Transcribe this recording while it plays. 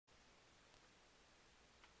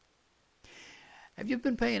Have you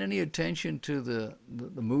been paying any attention to the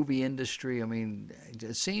movie industry? I mean,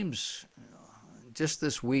 it seems just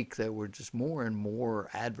this week there were just more and more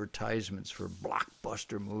advertisements for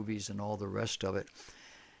blockbuster movies and all the rest of it.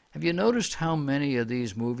 Have you noticed how many of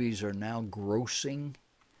these movies are now grossing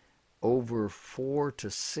over four to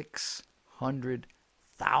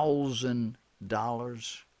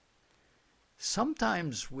 $600,000?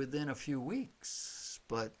 Sometimes within a few weeks,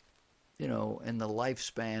 but in the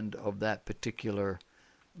lifespan of that particular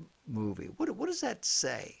movie. What does that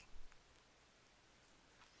say?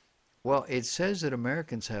 Well, it says that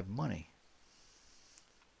Americans have money.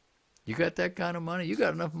 You got that kind of money? You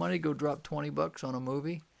got enough money to go drop $20 on a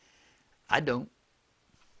movie? I don't.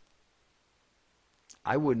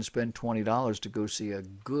 I wouldn't spend $20 to go see a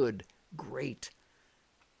good, great,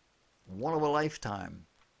 one of a lifetime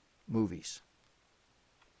movies.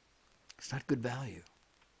 It's not good value.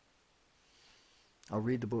 I'll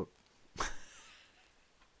read the book.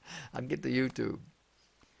 I'll get to YouTube.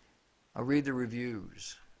 I'll read the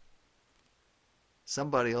reviews.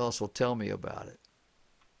 Somebody else will tell me about it.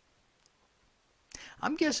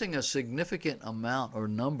 I'm guessing a significant amount or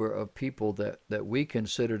number of people that we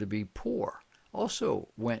consider to be poor also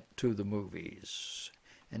went to the movies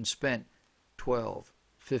and spent $12,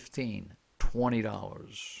 $15,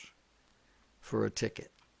 $20 for a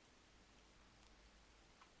ticket.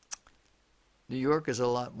 New York is a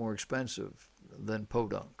lot more expensive than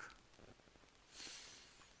Podunk.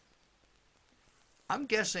 I'm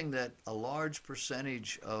guessing that a large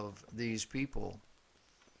percentage of these people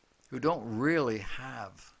who don't really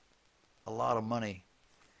have a lot of money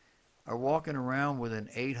are walking around with an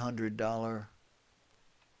 $800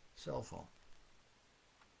 cell phone.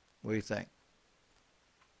 What do you think?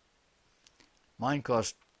 Mine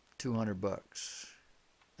costs $200,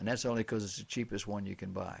 and that's only because it's the cheapest one you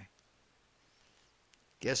can buy.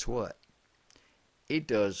 Guess what? It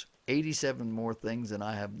does 87 more things than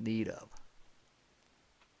I have need of.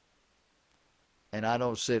 And I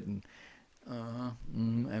don't sit and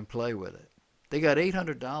play with it. They got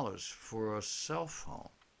 $800 for a cell phone.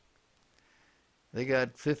 They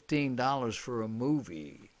got $15 for a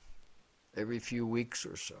movie every few weeks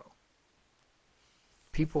or so.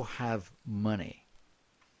 People have money.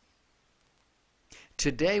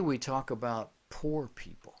 Today we talk about poor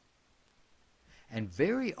people. And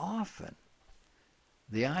very often,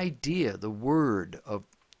 the idea, the word of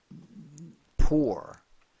poor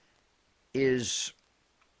is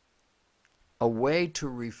a way to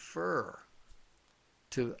refer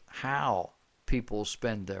to how people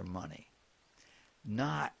spend their money,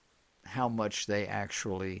 not how much they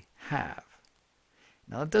actually have.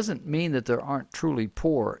 Now, that doesn't mean that there aren't truly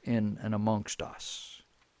poor in and amongst us.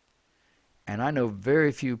 And I know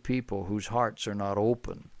very few people whose hearts are not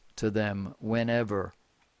open to them whenever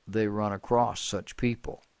they run across such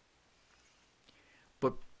people.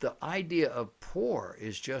 But the idea of poor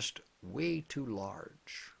is just way too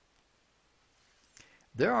large.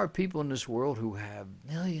 There are people in this world who have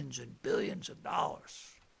millions and billions of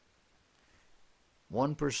dollars.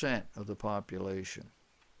 1% of the population.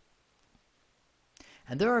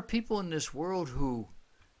 And there are people in this world who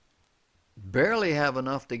barely have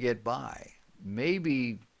enough to get by.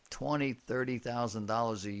 Maybe $20,000,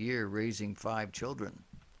 $30,000 a year raising 5 children.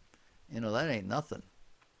 That ain't nothing.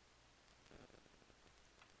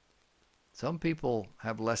 Some people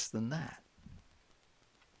have less than that.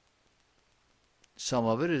 Some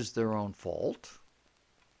of it is their own fault.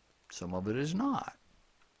 Some of it is not.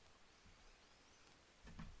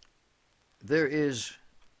 There is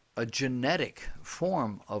a genetic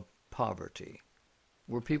form of poverty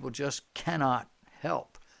where people just cannot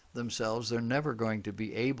help themselves. They're never going to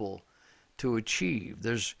be able to achieve.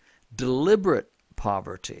 There's deliberate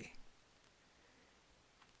poverty.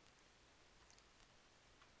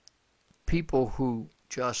 People who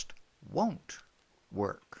just won't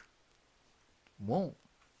work, won't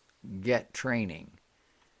get training.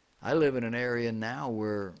 I live in an area now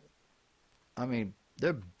where,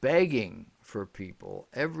 they're begging for people.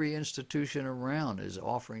 Every institution around is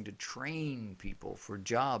offering to train people for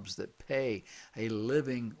jobs that pay a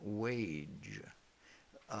living wage.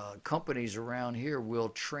 Companies around here will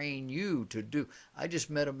train you to do. I just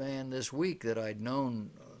met a man this week that I'd known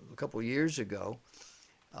a couple of years ago.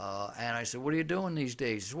 And I said, "What are you doing these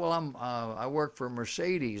days?" He said, "Well, I work for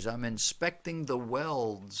Mercedes. I'm inspecting the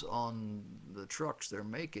welds on the trucks they're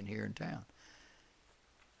making here in town."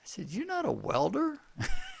 I said, "You're not a welder?"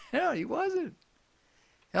 No, he wasn't.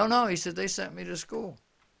 Hell no, he said, "They sent me to school."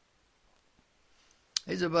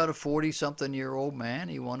 He's about a 40-something-year-old man.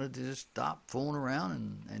 He wanted to just stop fooling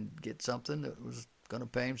around and get something that was going to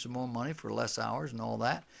pay him some more money for less hours and all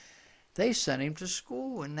that. They sent him to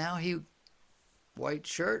school, and now white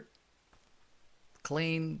shirt,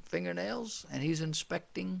 clean fingernails, and he's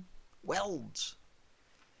inspecting welds.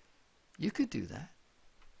 You could do that.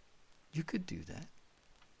 You could do that.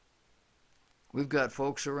 We've got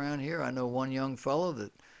folks around here. I know one young fellow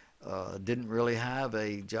that didn't really have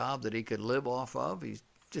a job that he could live off of. He's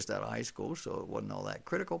just out of high school, so it wasn't all that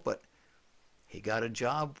critical, but he got a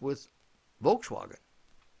job with Volkswagen.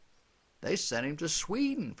 They sent him to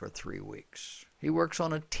Sweden for 3 weeks. He works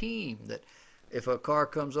on a team that if a car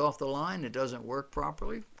comes off the line, it doesn't work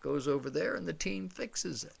properly, goes over there and the team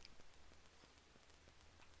fixes it.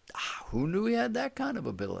 Who knew he had that kind of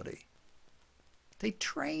ability? They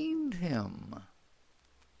trained him.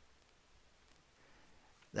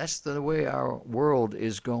 That's the way our world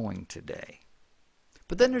is going today.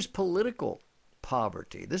 But then there's political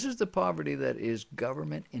poverty. This is the poverty that is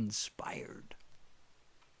government inspired.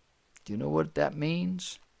 Do you know what that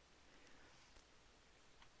means?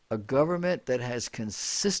 A government that has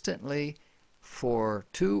consistently, for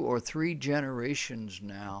 2 or 3 generations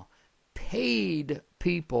now, paid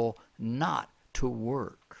people not to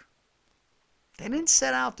work. They didn't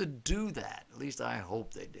set out to do that. At least I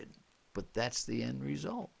hope they didn't. But that's the end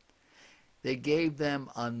result. They gave them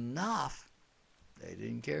enough. They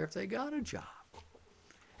didn't care if they got a job.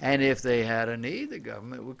 And if they had a need, the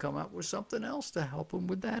government would come up with something else to help them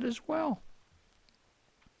with that as well.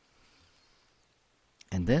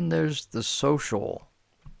 And then there's the social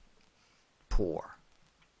poor.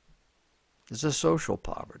 There's a social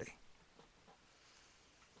poverty.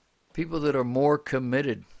 People that are more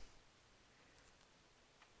committed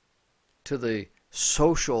to the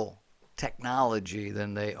social technology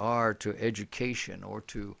than they are to education or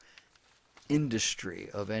to industry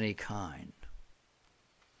of any kind.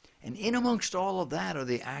 And in amongst all of that are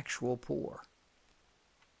the actual poor.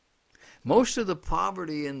 Most of the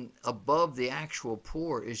poverty above the actual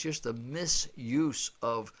poor is just a misuse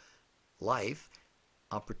of life,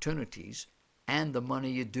 opportunities, and the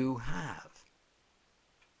money you do have.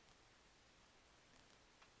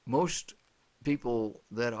 Most people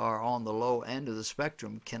that are on the low end of the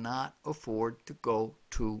spectrum cannot afford to go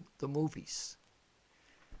to the movies.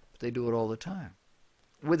 But they do it all the time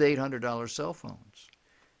with $800 cell phones,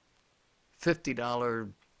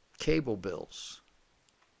 $50 cable bills.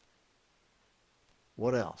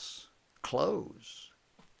 What else? Clothes.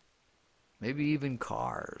 Maybe even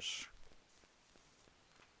cars.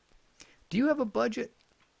 Do you have a budget?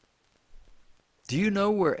 Do you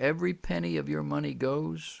know where every penny of your money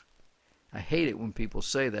goes? I hate it when people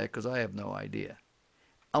say that because I have no idea.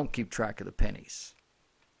 I don't keep track of the pennies.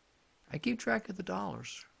 I keep track of the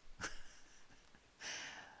dollars.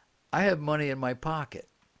 I have money in my pocket.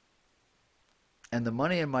 And the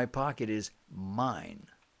money in my pocket is mine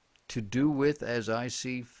to do with as I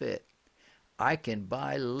see fit. I can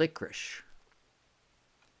buy licorice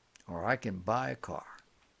or I can buy a car.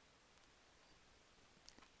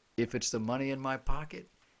 If it's the money in my pocket,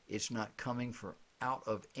 it's not coming out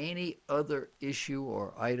of any other issue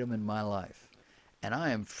or item in my life. And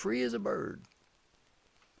I am free as a bird.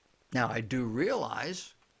 Now, I do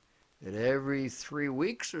realize that every 3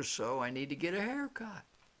 weeks or so I need to get a haircut.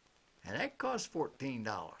 And that costs $14.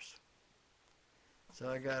 So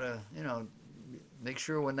I got to, make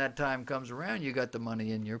sure when that time comes around, you got the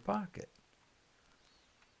money in your pocket.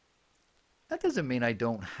 That doesn't mean I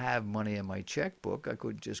don't have money in my checkbook. I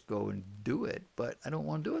could just go and do it, but I don't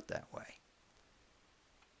want to do it that way.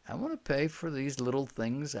 I want to pay for these little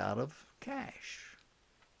things out of cash.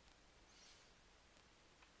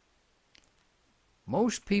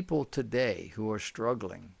 Most people today who are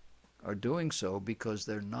struggling are doing so because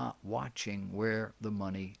they're not watching where the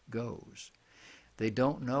money goes. They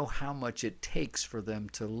don't know how much it takes for them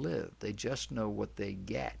to live. They just know what they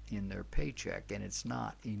get in their paycheck, and it's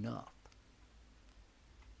not enough.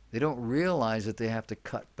 They don't realize that they have to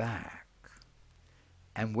cut back.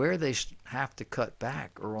 And where they have to cut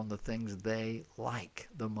back are on the things they like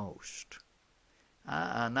the most.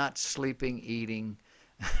 Not sleeping, eating,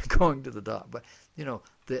 going to the doctor, but,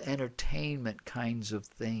 the entertainment kinds of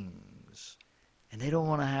things. And they don't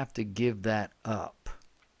want to have to give that up.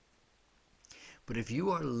 But if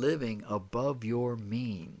you are living above your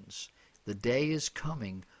means, the day is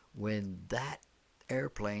coming when that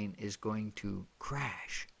airplane is going to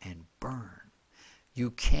crash and burn.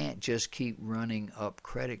 You can't just keep running up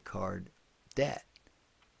credit card debt.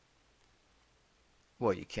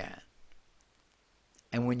 Well, you can.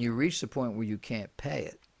 And when you reach the point where you can't pay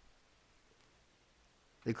it,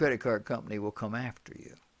 the credit card company will come after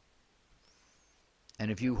you. And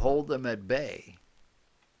if you hold them at bay,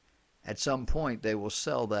 at some point they will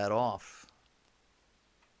sell that off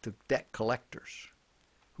to debt collectors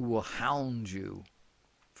who will hound you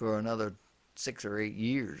for another 6 or 8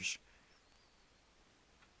 years.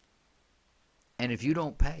 And if you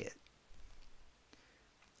don't pay it,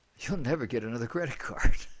 you'll never get another credit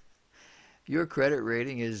card. Your credit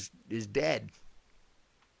rating is dead.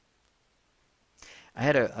 I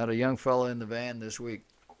had a young fellow in the van this week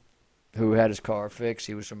who had his car fixed.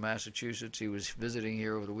 He was from Massachusetts. He was visiting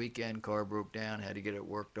here over the weekend. Car broke down. Had to get it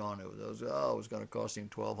worked on. It was going to cost him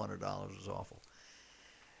 $1,200. It was awful.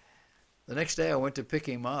 The next day I went to pick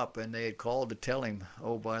him up, and they had called to tell him,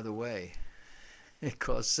 oh, by the way, it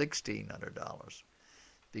cost $1,600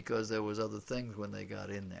 because there was other things when they got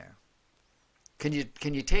in there. Can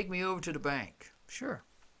you take me over to the bank? Sure.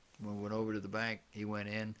 We went over to the bank. He went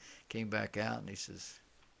in, came back out, and he says,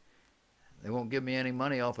 they won't give me any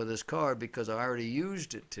money off of this card because I already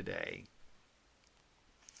used it today,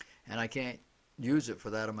 and I can't use it for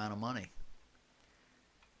that amount of money.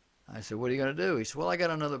 I said, what are you going to do? He said, well, I got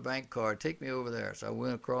another bank card. Take me over there. So I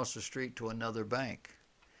went across the street to another bank.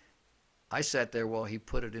 I sat there while he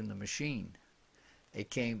put it in the machine. It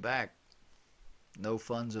came back, no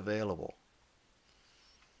funds available.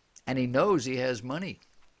 And he knows he has money,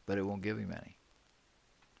 but it won't give him any.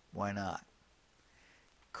 Why not?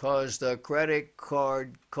 Because the credit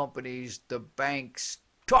card companies, the banks,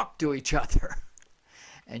 talk to each other,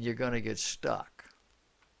 and you're going to get stuck.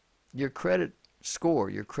 Your credit score,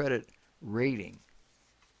 your credit rating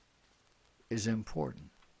is important.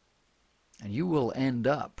 And you will end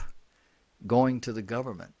up going to the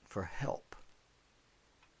government for help.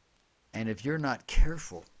 And if you're not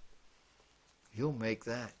careful, you'll make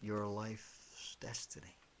that your life's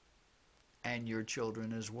destiny. And your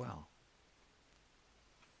children as well.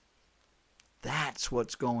 That's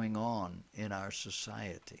what's going on in our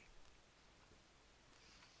society.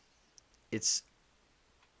 It's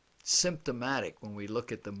symptomatic when we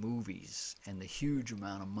look at the movies and the huge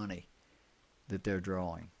amount of money that they're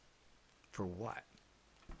drawing. For what?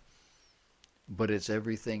 But it's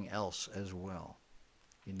everything else as well.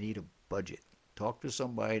 You need a budget. Talk to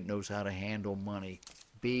somebody that knows how to handle money.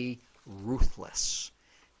 Be ruthless.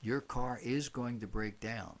 Your car is going to break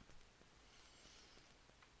down.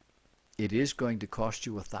 It is going to cost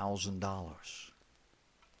you $1,000.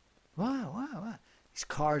 Wow. These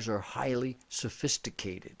cars are highly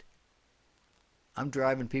sophisticated. I'm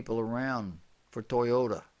driving people around for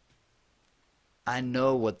Toyota. I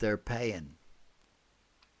know what they're paying.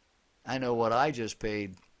 I know what I just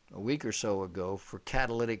paid a week or so ago for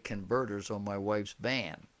catalytic converters on my wife's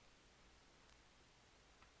van.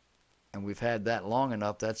 And we've had that long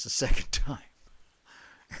enough, that's the second time.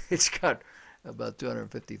 It's got about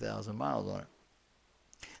 250,000 miles on it.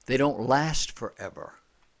 They don't last forever.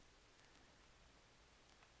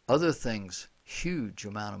 Other things, huge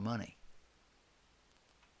amount of money.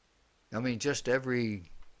 I mean, just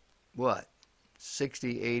every,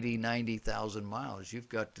 60, 80, 90,000 miles, you've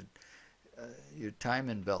got to, your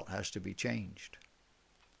timing belt has to be changed.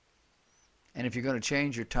 And if you're going to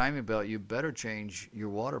change your timing belt, you better change your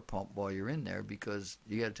water pump while you're in there because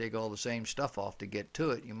you got to take all the same stuff off to get to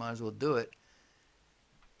it. You might as well do it.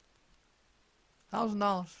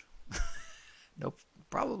 $1,000. Nope,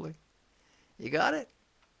 probably. You got it?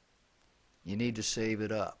 You need to save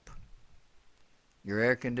it up. Your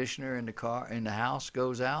air conditioner in the car, in the house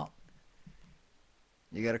goes out.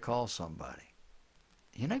 You got to call somebody.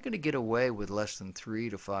 You're not going to get away with less than $300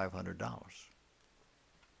 to $500.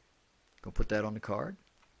 Go put that on the card?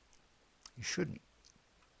 You shouldn't.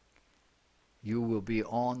 You will be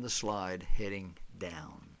on the slide heading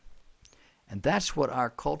down. And that's what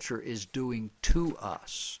our culture is doing to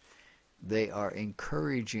us. They are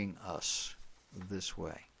encouraging us this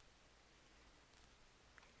way.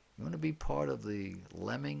 You want to be part of the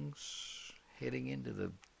lemmings heading into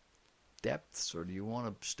the depths, or do you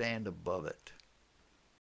want to stand above it?